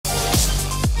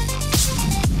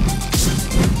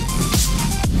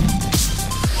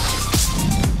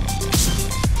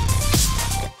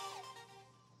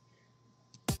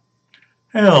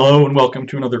Hello and welcome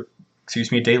to another,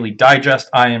 Daily Digest.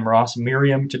 I am Ross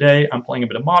Merriam. Today I'm playing a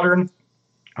bit of Modern.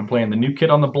 I'm playing the new kid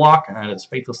on the block, and it's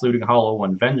Faithless Looting Hollow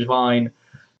and Vengevine.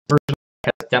 Version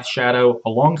has Death Shadow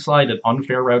alongside an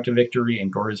Unfair Route to Victory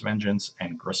and Goryo's Vengeance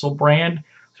and Gristlebrand.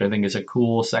 So I think it's a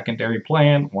cool secondary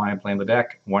plan. Why I'm playing the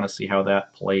deck. Want to see how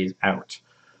that plays out.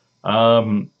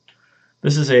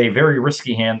 This is a very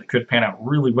risky hand that could pan out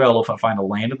really well if I find a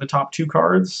land in the top two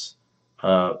cards.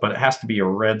 But it has to be a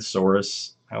red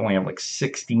source. I only have like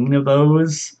 16 of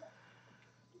those.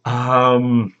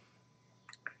 How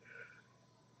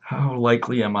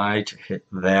likely am I to hit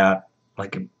that?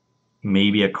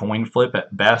 Maybe a coin flip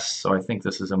at best, so I think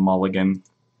this is a mulligan.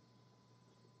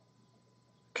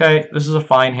 Okay, this is a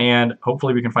fine hand.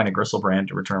 Hopefully we can find a Gristlebrand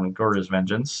to return with Goryo's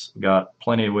Vengeance. We've got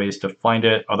plenty of ways to find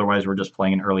it, otherwise we're just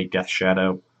playing an early Death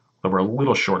Shadow. But we're a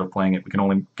little short of playing it. We can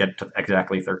only get to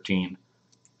exactly 13.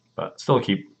 But still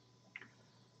keep.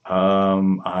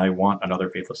 I want another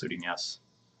Faithless Looting, yes.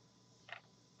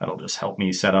 That'll just help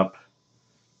me set up.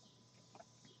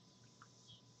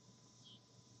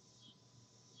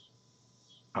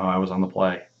 Oh, I was on the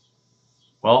play.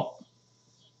 Well,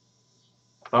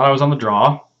 thought I was on the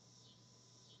draw.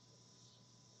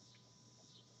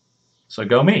 So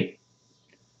go me.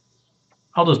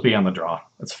 I'll just be on the draw.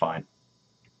 That's fine.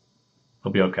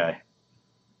 It'll be okay.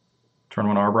 Turn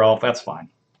one Arbor Elf, that's fine.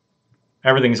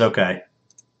 Everything's okay.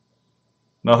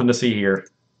 Nothing to see here.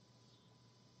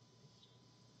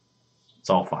 It's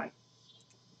all fine.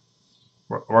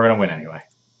 We're going to win anyway.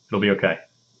 It'll be okay.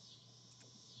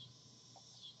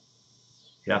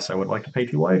 Yes, I would like to pay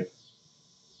 2 life.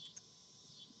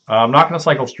 I'm not going to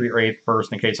cycle Street Wraith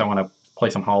first in case I want to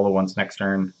play some hollow ones next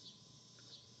turn.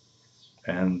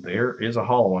 And there is a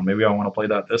hollow one. Maybe I want to play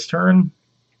that this turn.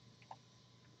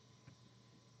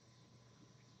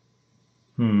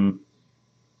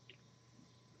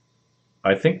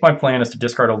 I think my plan is to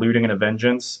discard a Looting and a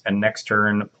Vengeance, and next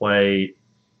turn play...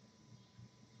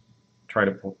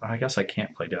 I guess I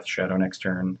can't play Death Shadow next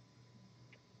turn.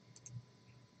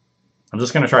 I'm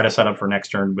just going to try to set up for next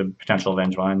turn with potential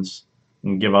Vengevines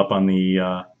and give up on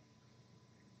the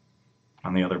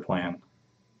other plan,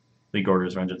 the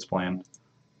Goryo's Vengeance plan.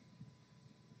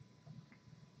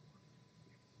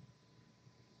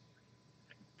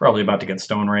 Probably about to get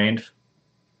Stone Rained.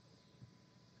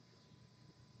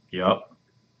 Yup.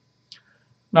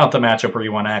 Not the matchup where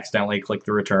you want to accidentally click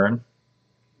the return.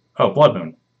 Oh, Blood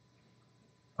Moon.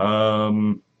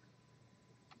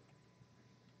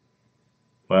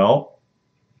 Well,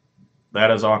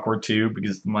 that is awkward too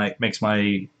because it makes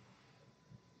my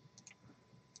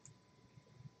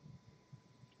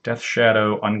Death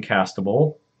Shadow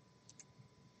uncastable.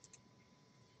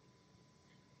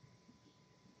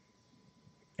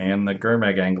 And the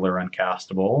Gurmag Angler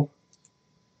uncastable.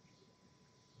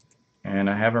 And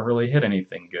I haven't really hit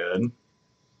anything good.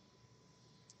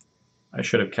 I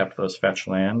should have kept those fetch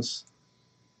lands.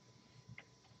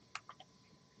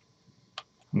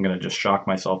 I'm going to just shock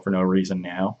myself for no reason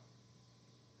now.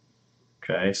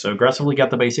 Okay, so aggressively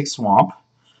get the basic Swamp.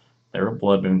 They're a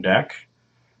Blood Moon deck.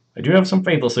 I do have some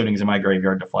Faithless Lootings in my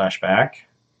graveyard to flash back.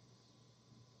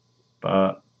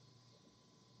 But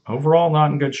overall,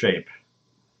 not in good shape.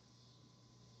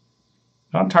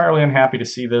 Not entirely unhappy to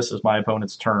see this as my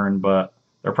opponent's turn, but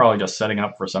they're probably just setting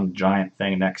up for some giant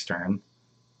thing next turn.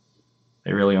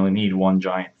 They really only need one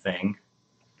giant thing,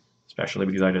 especially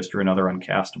because I just drew another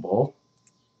uncastable.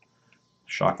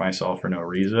 Shock myself for no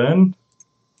reason.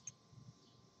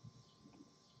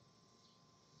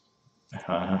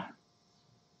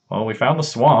 Well, we found the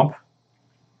Swamp.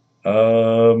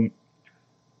 I'm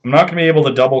not going to be able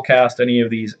to double cast any of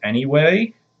these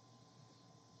anyway.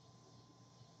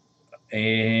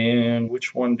 And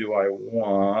which one do I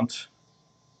want?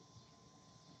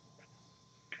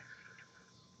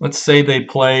 Let's say they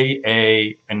play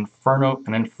an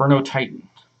Inferno Titan.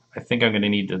 I think I'm going to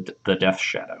need the Death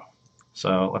Shadow.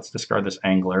 So let's discard this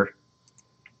Angler.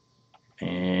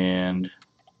 And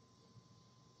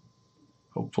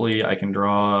hopefully I can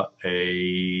draw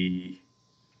a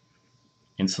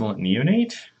Insolent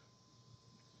Neonate.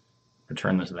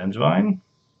 Return this Vengevine.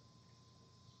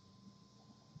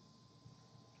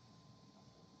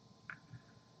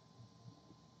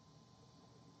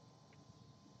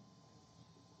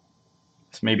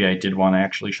 Maybe I did want to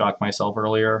actually shock myself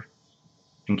earlier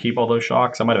and keep all those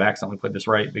shocks. I might have accidentally played this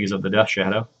right because of the Death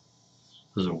Shadow.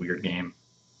 This is a weird game.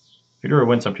 We drew a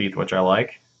Winsome Teeth, which I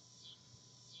like.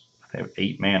 They have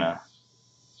 8 mana.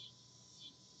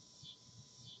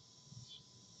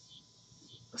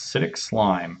 Acidic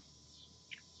Slime.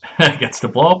 Gets to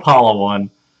blow up Hollow one.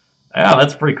 Yeah,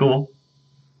 that's pretty cool.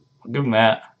 I'll give him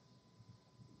that.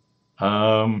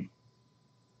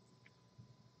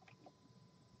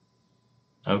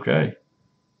 Okay.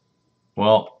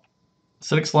 Well,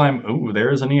 acidic slime. Ooh,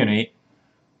 there is a neonate.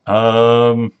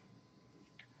 Um,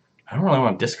 I don't really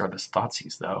want to discard this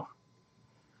Thoughtseize, though.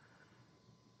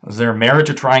 Is there merit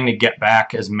to trying to get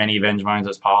back as many Vengevines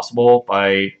as possible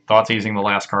by Thoughtseizing the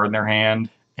last card in their hand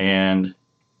and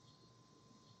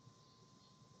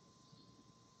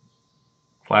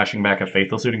flashing back a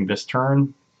Faithless Looting this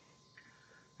turn?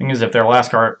 Thing is, if their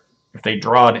last card, if they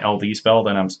draw an LD spell,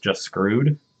 then I'm just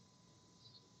screwed.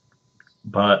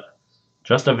 But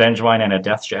just a Vengevine and a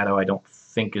Death Shadow I don't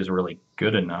think is really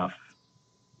good enough.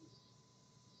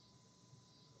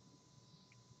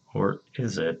 Or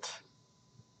is it?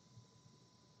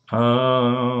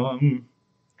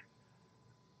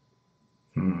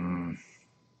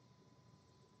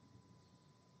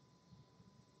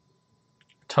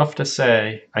 Tough to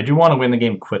say. I do want to win the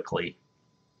game quickly.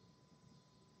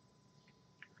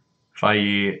 If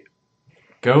I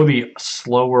go the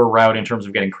slower route in terms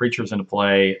of getting creatures into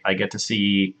play, I get to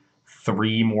see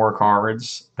 3 more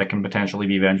cards that can potentially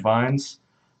be Vengevines.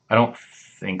 I don't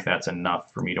think that's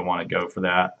enough for me to want to go for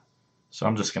that. So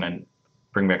I'm just going to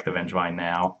bring back the Vengevine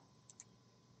now.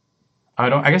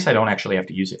 I guess I don't actually have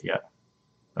to use it yet.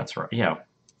 That's right. Yeah.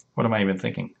 What am I even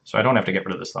thinking? So I don't have to get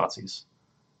rid of this Thoughtseize.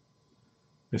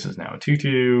 This is now a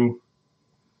 2/2.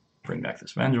 Bring back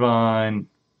this Vengevine.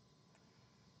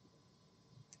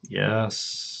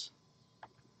 Yes.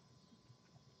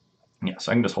 Yes,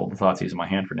 I can just hold the Thoughtseize in my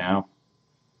hand for now.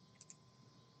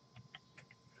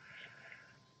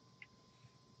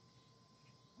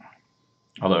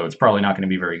 Although it's probably not going to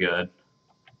be very good.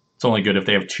 It's only good if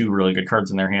they have 2 really good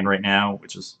cards in their hand right now,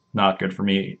 which is not good for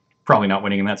me. Probably not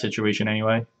winning in that situation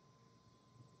anyway.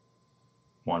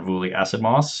 1 Vuli Acid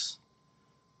Moss.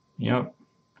 Yep.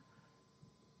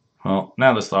 Well,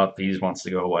 now this Thoughtseize wants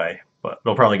to go away, but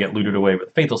they'll probably get looted away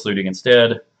with Faithless Looting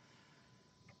instead.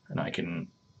 And I can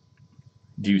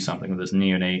do something with this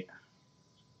Neonate.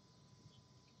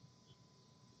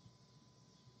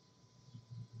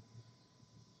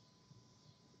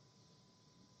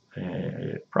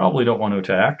 I probably don't want to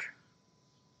attack.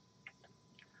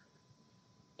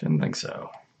 Didn't think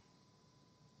so.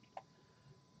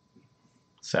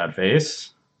 Sad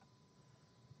face.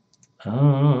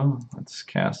 Let's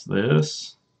cast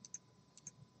this.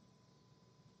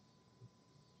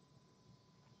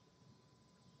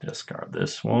 Discard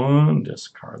this one.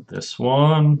 Discard this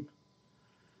one.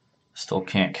 Still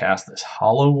can't cast this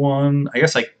hollow one. I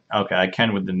guess I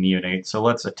can with the Neonate. So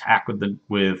let's attack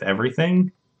with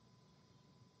everything.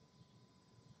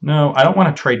 No, I don't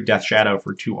want to trade Death Shadow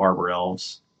for 2 Arbor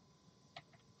Elves.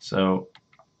 So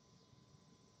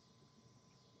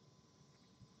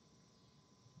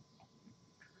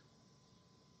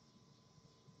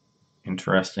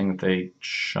interesting that they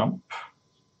jump.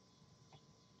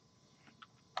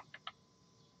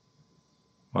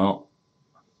 Well,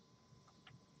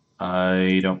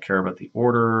 I don't care about the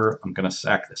order. I'm going to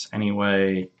sack this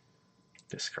anyway.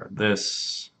 Discard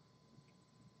this.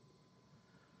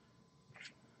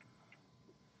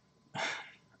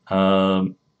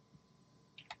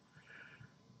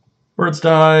 Birds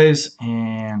dies,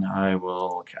 and I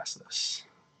will cast this.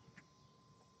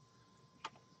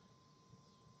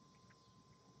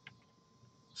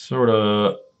 Sort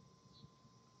of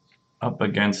up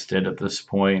against it at this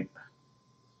point.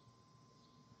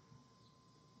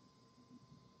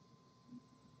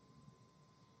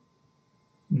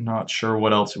 Not sure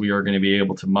what else we are going to be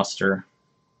able to muster.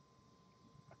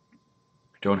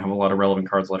 We don't have a lot of relevant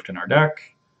cards left in our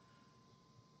deck.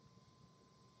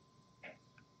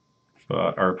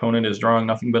 But our opponent is drawing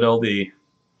nothing but LD.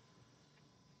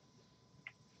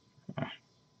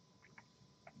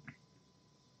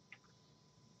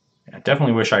 I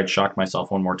definitely wish I'd shocked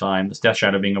myself one more time. This Death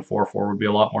Shadow being a 4/4 would be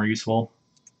a lot more useful.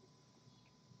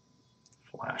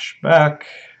 Flashback.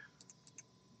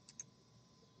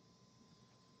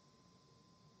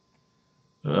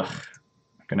 Ugh.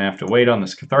 I'm gonna have to wait on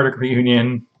this Cathartic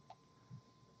Reunion.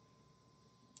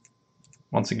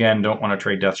 Once again, don't want to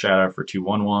trade Death Shadow for 2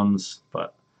 1/1s,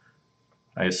 but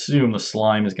I assume the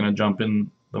slime is gonna jump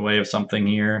in the way of something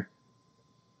here.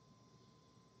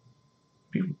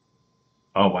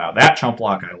 Oh wow, that chump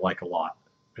block I like a lot.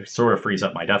 It sort of frees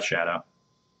up my Death Shadow.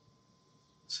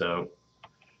 So,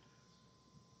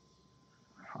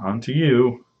 on to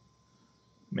you.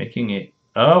 Making it...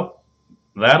 Oh,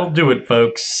 that'll do it,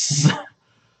 folks.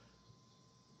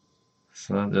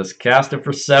 So just cast it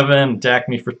for 7, attack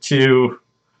me for 2.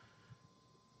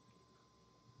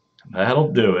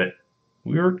 That'll do it.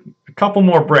 We were a couple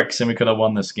more bricks and we could have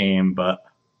won this game, but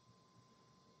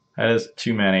that is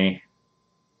too many.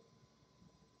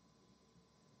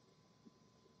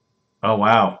 Oh,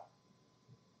 wow.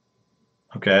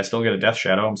 Okay, I still get a Death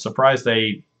Shadow. I'm surprised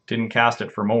they didn't cast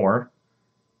it for more.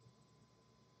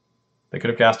 They could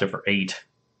have cast it for 8,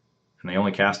 and they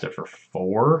only cast it for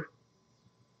 4.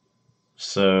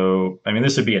 So, I mean,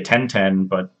 this would be a 10-10,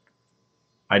 but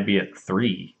I'd be at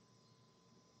 3.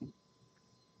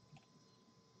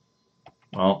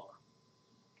 Well,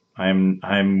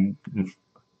 I'm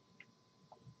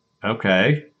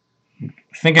okay.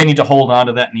 I think I need to hold on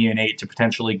to that Neonate to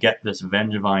potentially get this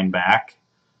Vengevine back.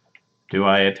 Do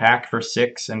I attack for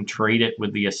 6 and trade it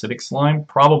with the Acidic Slime?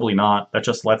 Probably not. That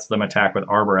just lets them attack with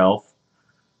Arbor Elf.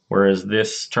 Whereas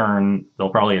this turn, they'll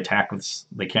probably attack with...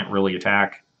 They can't really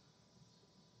attack.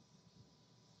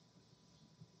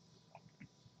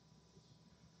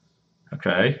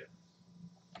 Okay.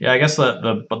 Yeah, I guess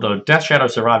the Death Shadow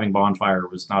surviving Bonfire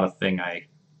was not a thing I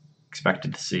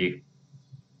expected to see.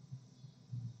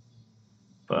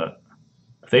 But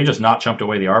if they just not jumped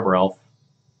away the Arbor Elf,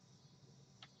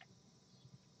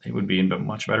 they would be in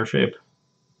much better shape.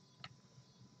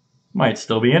 Might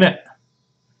still be in it.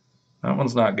 That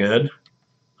one's not good.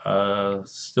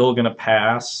 Still gonna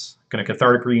pass. Gonna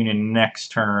Cathartic Reunion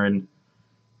next turn,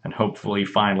 and hopefully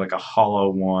find like a hollow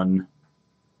one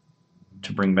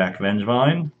to bring back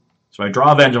Vengevine. So I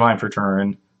draw Vengevine for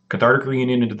turn, Cathartic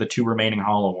Reunion into the 2 remaining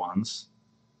hollow ones.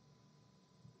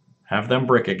 Have them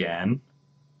brick again.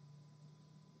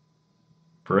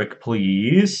 Brick,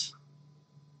 please.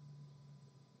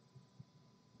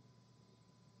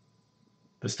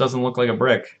 This doesn't look like a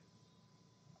brick.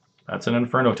 That's an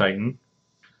Inferno Titan.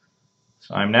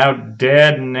 So I'm now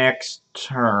dead next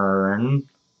turn.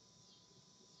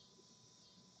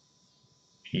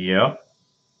 Yep.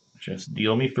 Just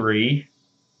deal me 3.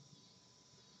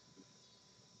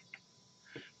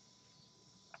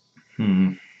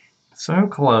 So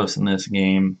close in this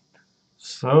game.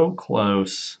 So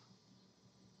close.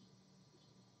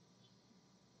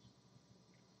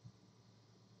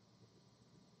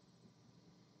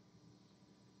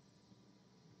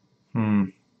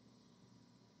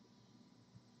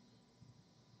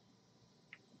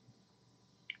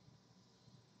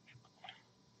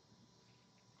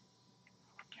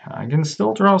 I can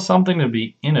still draw something to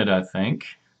be in it, I think.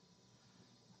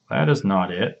 That is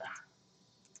not it.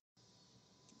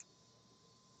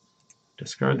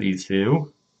 Discard these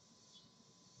 2.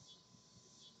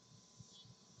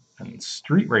 And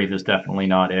Street Wraith is definitely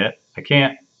not it. I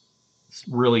can't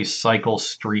really cycle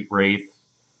Street Wraith.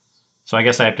 So I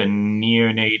guess I have to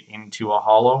neonate into a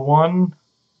hollow one.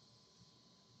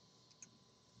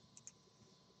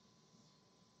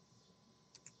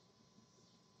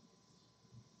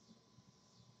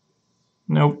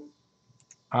 Nope.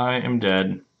 I am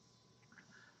dead.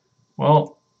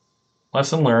 Well,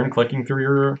 lesson learned, clicking through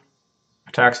your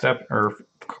attack step, or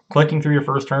clicking through your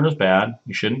first turn is bad.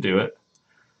 You shouldn't do it.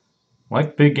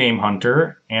 Like Big Game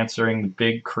Hunter, answering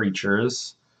big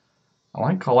creatures. I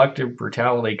like Collective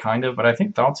Brutality, kind of, but I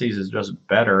think Thoughtseize is just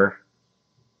better.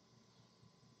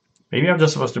 Maybe I'm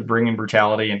just supposed to bring in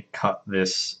Brutality and cut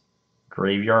this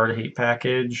Graveyard Hate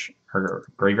package, or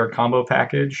Graveyard Combo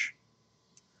package.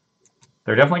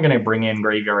 They're definitely going to bring in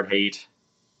Graveyard Hate,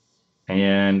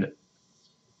 and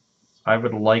I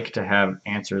would like to have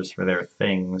answers for their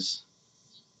things.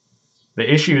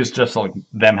 The issue is just like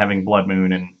them having Blood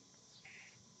Moon and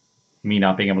me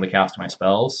not being able to cast my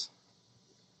spells.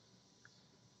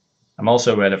 I'm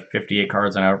also at 58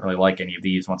 cards, and I don't really like any of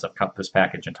these once I've cut this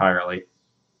package entirely.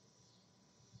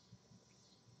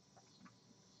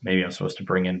 Maybe I'm supposed to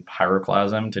bring in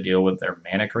Pyroclasm to deal with their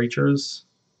mana creatures.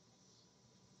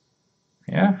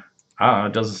 Yeah,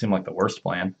 it doesn't seem like the worst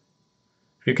plan.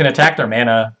 If you can attack their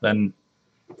mana, then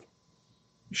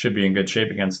you should be in good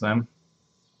shape against them.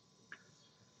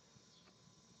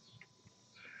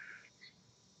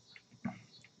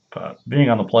 But being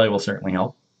on the play will certainly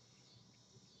help.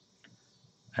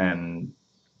 And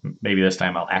maybe this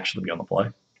time I'll actually be on the play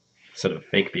instead of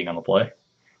fake being on the play.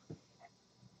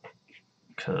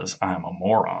 Because I'm a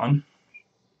moron.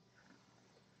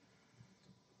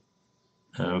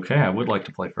 Okay, I would like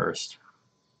to play first.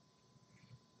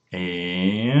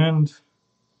 And...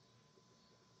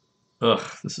 ugh,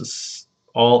 this is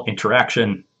all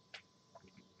interaction.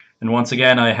 And once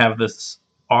again, I have this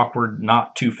awkward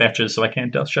not 2 fetches, so I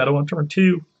can't Death Shadow on turn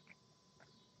 2.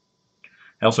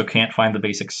 I also can't find the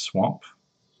basic swamp.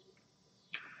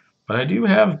 But I do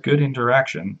have good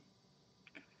interaction.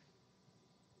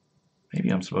 Maybe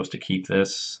I'm supposed to keep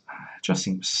this. It just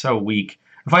seems so weak.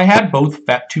 If I had both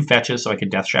 2 fetches so I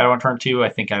could Death Shadow on turn 2, I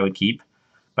think I would keep.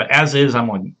 But as is,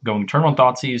 I'm going turn 1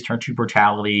 Thoughtseize, turn 2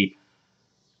 Brutality,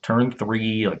 turn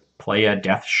 3, like play a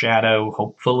Death Shadow,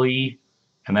 hopefully,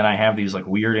 And then I have these like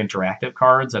weird interactive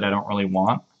cards that I don't really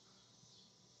want.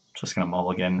 Just going to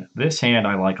mulligan. This hand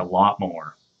I like a lot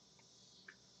more.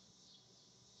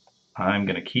 I'm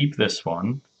going to keep this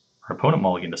one. Our opponent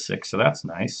mulliganed to 6, so that's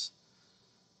nice.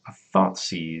 A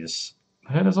Thoughtseize.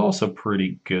 That is also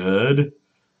pretty good.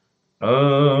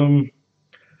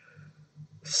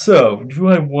 So, do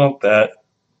I want that?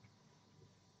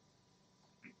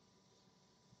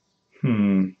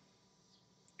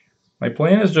 My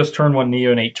plan is just turn 1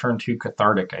 Neonate, turn 2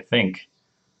 Cathartic, I think.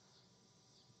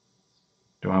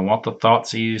 Do I want the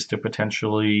Thoughtseize to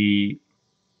potentially...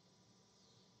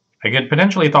 I could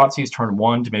potentially Thoughtseize turn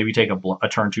 1 to maybe take a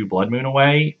turn 2 Blood Moon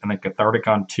away, and then Cathartic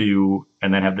on 2,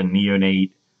 and then have the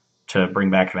Neonate to bring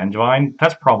back Vengevine.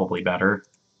 That's probably better.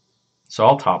 So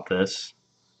I'll top this,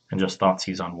 and just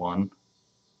Thoughtseize on 1.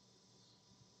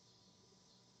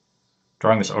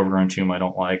 Drawing this Overgrown Tomb I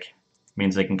don't like.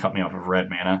 Means they can cut me off of red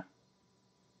mana.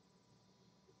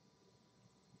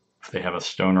 If they have a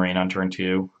Stone Rain on turn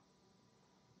 2.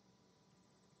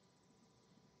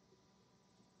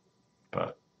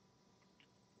 But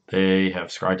they have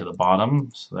Scry to the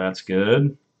bottom, so that's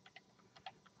good.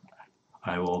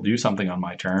 I will do something on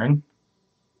my turn.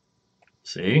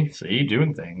 See,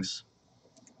 doing things.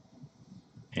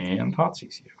 And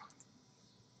Thoughtseize you.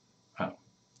 Oh,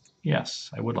 yes,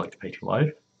 I would like to pay 2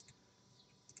 life.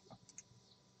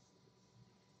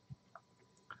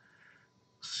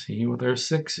 See what their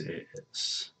 6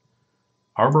 is.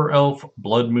 Arbor Elf,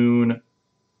 Blood Moon,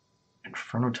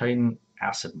 Inferno Titan,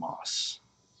 Acid Moss.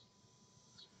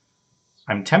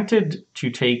 I'm tempted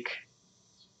to take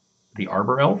the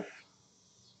Arbor Elf.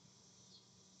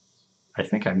 I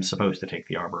think I'm supposed to take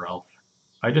the Arbor Elf.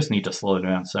 I just need to slow it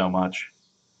down so much.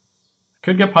 I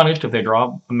could get punished if they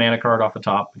draw a mana card off the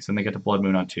top, because then they get to Blood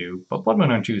Moon on 2. But Blood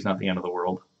Moon on 2 is not the end of the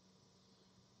world.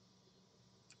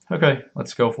 Okay,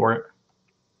 let's go for it.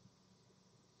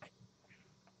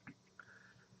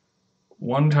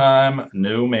 One time,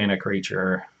 no mana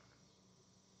creature.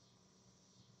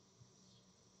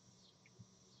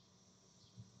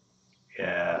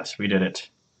 Yes, we did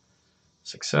it.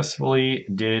 Successfully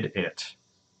did it.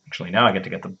 Actually, now I get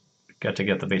to get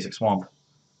the basic swamp.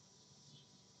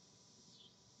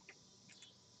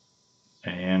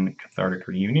 And Cathartic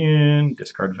Reunion,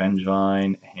 discard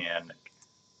Vengevine, and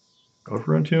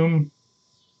Overgrown Tomb.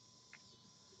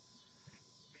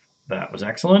 That was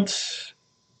excellent.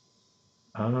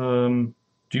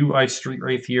 Do I Street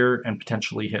Wraith here and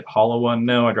potentially hit Hollow One?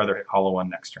 No, I'd rather hit Hollow One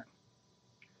next turn.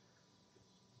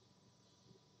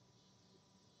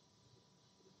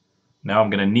 Now I'm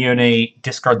going to Neonate,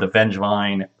 discard the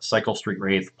Vengevine, cycle Street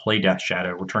Wraith, play Death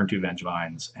Shadow, return 2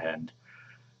 Vengevines, and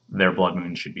their Blood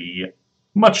Moon should be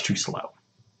much too slow.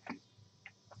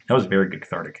 That was very good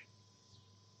Cathartic.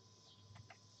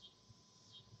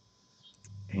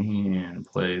 And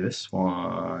play this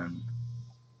one.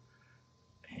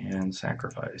 And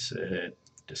sacrifice it.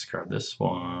 Discard this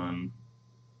one.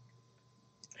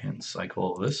 And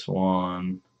cycle this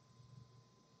one.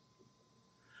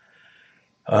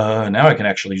 Now I can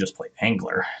actually just play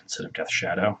Angler instead of Death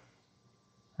Shadow.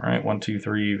 Alright, 1, 2,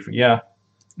 3, yeah.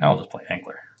 Now I'll just play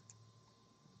Angler.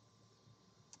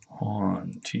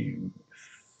 1, 2,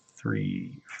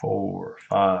 3, 4,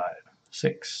 5,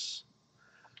 6.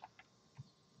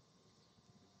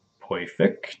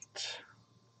 Perfect.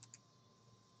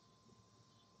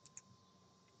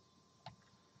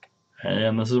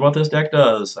 And this is what this deck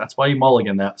does. That's why you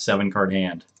mulligan that 7-card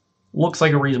hand. Looks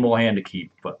like a reasonable hand to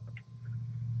keep, but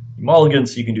you mulligan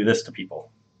so you can do this to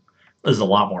people. This is a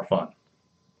lot more fun.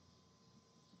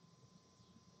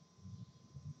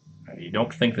 You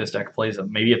don't think this deck plays...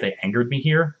 Maybe if they angered me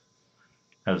here,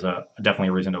 as definitely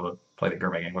a reason to play the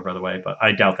Gerbag Angler, by the way, but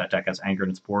I doubt that deck has anger in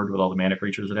its board with all the mana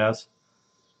creatures it has.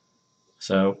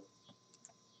 So,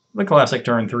 the classic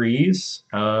turn 3s.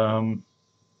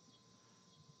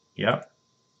 Yeah.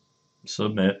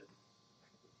 Submit.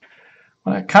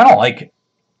 What I kind of like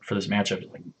for this matchup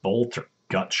is like Bolt or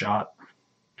Gut Shot.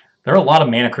 There are a lot of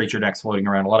mana creature decks floating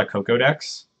around, a lot of Coco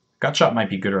decks. Gut Shot might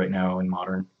be good right now in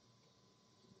Modern.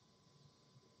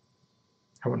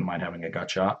 I wouldn't mind having a Gut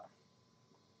Shot.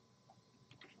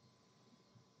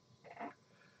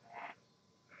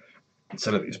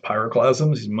 Instead of these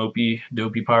Pyroclasms, these mopey,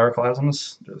 dopey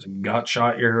Pyroclasms, there's a Gut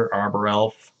Shot here, Arbor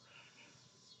Elf,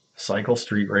 cycle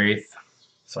Street Wraith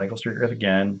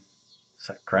again,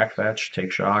 crack Fetch,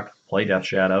 take Shock, play Death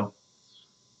Shadow.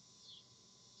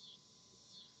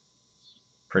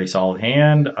 Pretty solid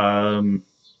hand.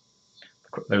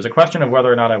 There's a question of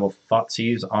whether or not I will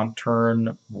Thoughtseize on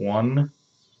turn 1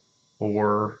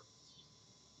 or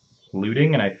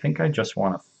looting, and I think I just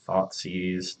want to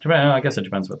Thoughtseize. I guess it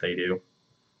depends what they do.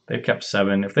 They've kept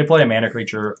 7. If they play a mana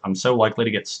creature, I'm so likely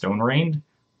to get Stone Rained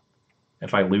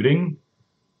if I looting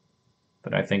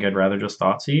that I think I'd rather just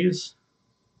Thoughtseize.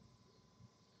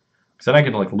 Because then I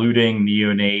could like looting,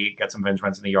 Neonate, get some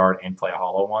Vengevines in the yard, and play a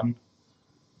Hollow one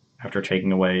after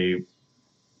taking away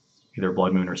either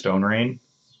Blood Moon or Stone Rain.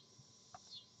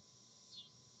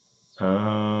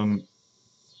 I'm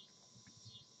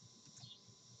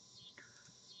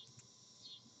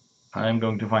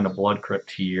going to find a Blood Crypt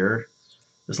here.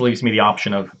 This leaves me the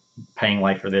option of paying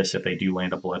life for this if they do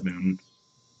land a Blood Moon.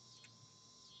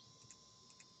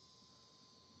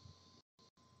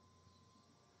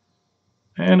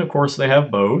 And of course they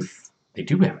have both. They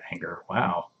do have Anger.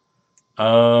 Wow.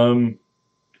 I'm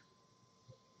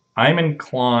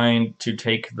inclined to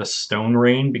take the Stone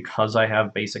Rain because I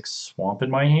have basic Swamp in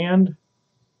my hand.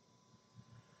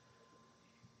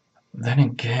 Then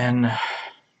again,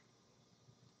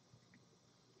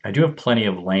 I do have plenty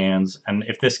of lands, and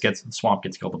if this Swamp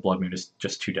gets killed, the Blood Moon is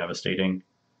just too devastating.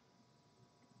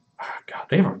 God,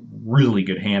 they have a really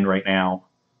good hand right now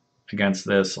against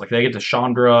this. Like, they get to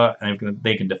Chandra, and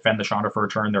they can defend the Chandra for a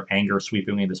turn. Their Anger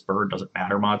sweeping this bird doesn't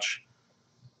matter much.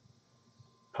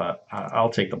 But I'll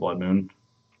take the Blood Moon.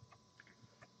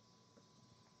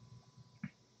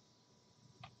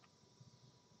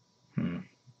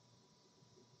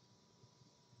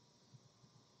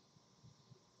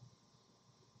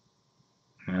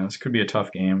 Yeah, this could be a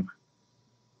tough game.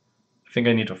 I think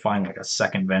I need to find like a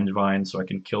second Vengevine so I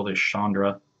can kill this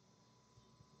Chandra.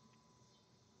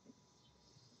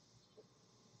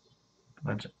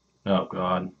 Oh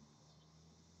god.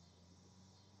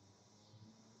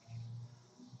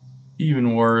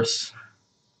 Even worse.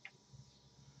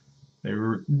 They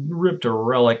ripped a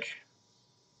relic.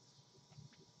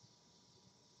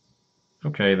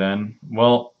 Okay then.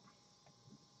 Well.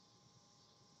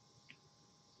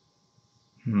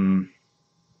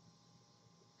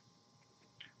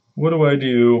 What do I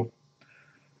do?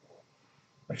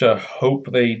 I have to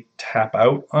hope they tap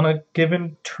out on a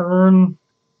given turn.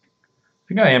 I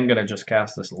think I am going to just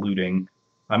cast this looting.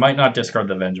 I might not discard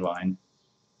the Vengevine.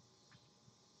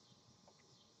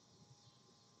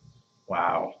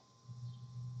 Wow.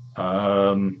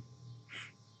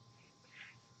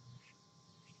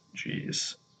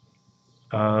 Jeez.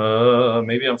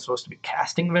 Maybe I'm supposed to be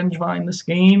casting Vengevine this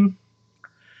game?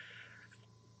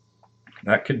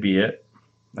 That could be it.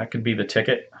 That could be the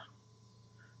ticket.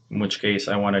 In which case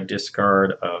I want to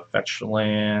discard a fetch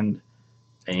land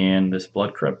and this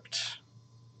Blood Crypt.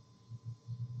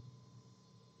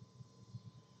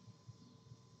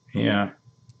 Yeah.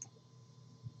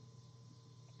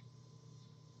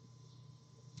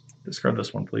 Discard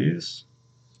this one, please.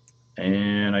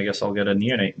 And I guess I'll get a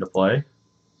Neonate into play.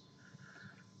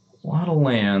 A lot of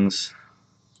lands.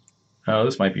 Oh,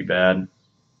 this might be bad.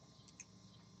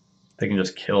 They can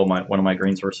just kill one of my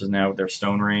green sources now with their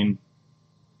Stone Rain.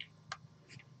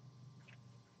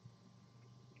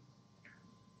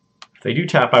 If they do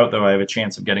tap out, though, I have a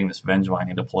chance of getting this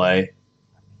Vengevine into play.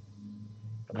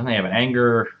 But then they have an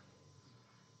Anger.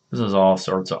 This is all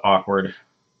sorts of awkward.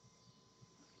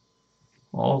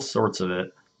 All sorts of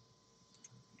it.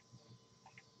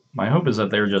 My hope is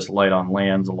that they're just light on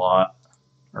lands a lot,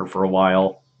 or for a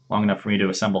while, long enough for me to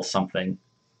assemble something.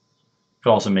 Could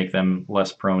also make them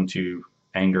less prone to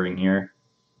angering here.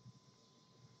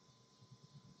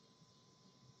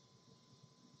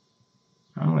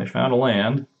 Well, they found a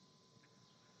land.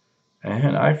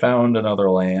 And I found another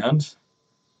land.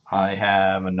 I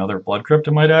have another Blood Crypt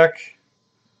in my deck.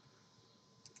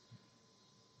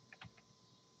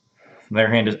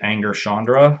 Their hand is Anger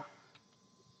Chandra.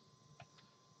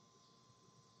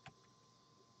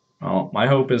 Well, my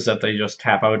hope is that they just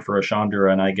tap out for a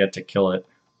Chandra and I get to kill it.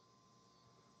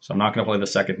 So I'm not going to play the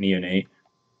second Neonate.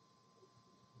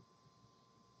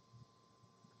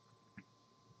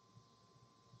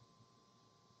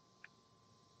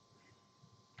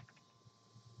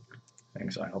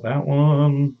 Exile that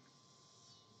one.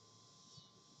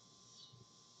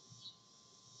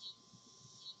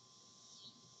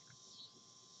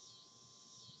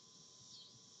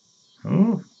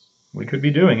 Oh, we could be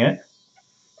doing it.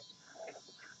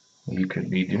 We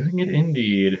could be doing it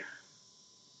indeed.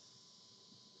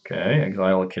 Okay,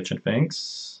 exile a Kitchen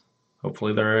Finks.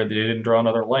 Hopefully they didn't draw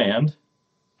another land.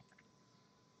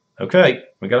 Okay,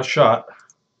 we got a shot.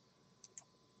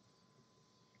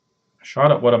 A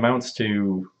shot at what amounts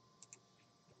to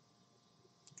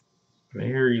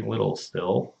very little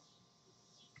still.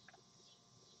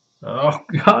 Oh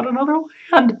god, another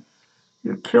land!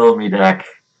 You killed me, deck.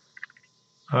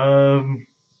 So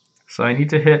I need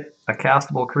to hit a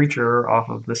castable creature off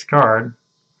of this card,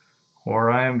 or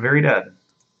I am very dead.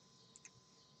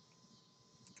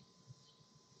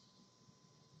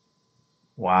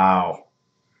 Wow.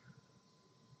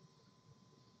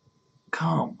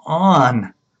 Come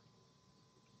on.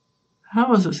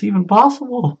 How is this even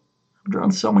possible? I've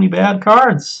drawn so many bad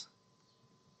cards.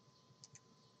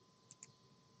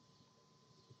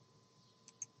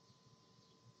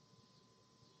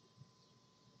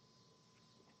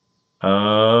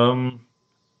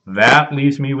 That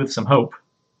leaves me with some hope,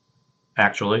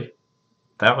 actually.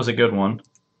 That was a good one.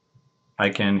 I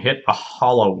can hit a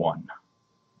hollow one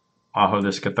off of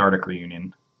this Cathartic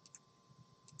Reunion.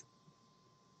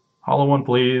 Hollow one,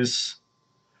 please.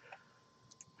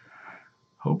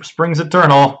 Hope springs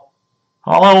eternal.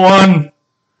 Hollow one.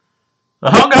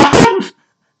 Oh, God!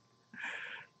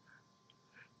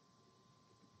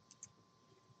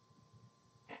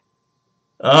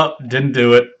 Oh, didn't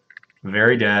do it.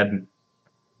 Very dead.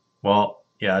 Well,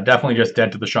 yeah, definitely just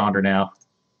dead to the Chandra now.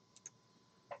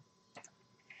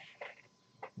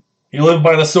 You live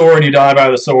by the sword, you die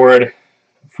by the sword.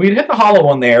 If we'd hit the hollow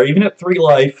one there, even at 3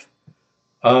 life,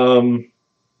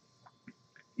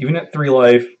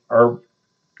 our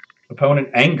opponent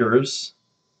angers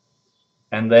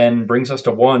and then brings us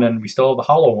to 1, and we still have the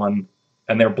hollow one,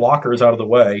 and their blocker is out of the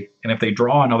way. And if they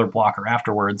draw another blocker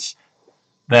afterwards,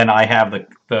 then I have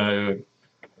the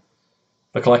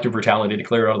collective brutality to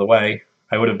clear it out of the way.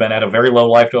 I would have been at a very low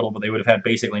life total, but they would have had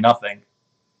basically nothing.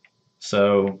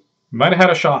 So we might have had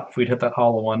a shot if we'd hit that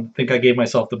hollow one. I think I gave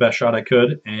myself the best shot I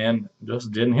could and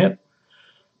just didn't hit.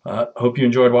 Hope you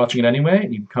enjoyed watching it anyway,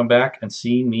 and you can come back and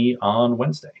see me on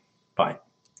Wednesday. Bye.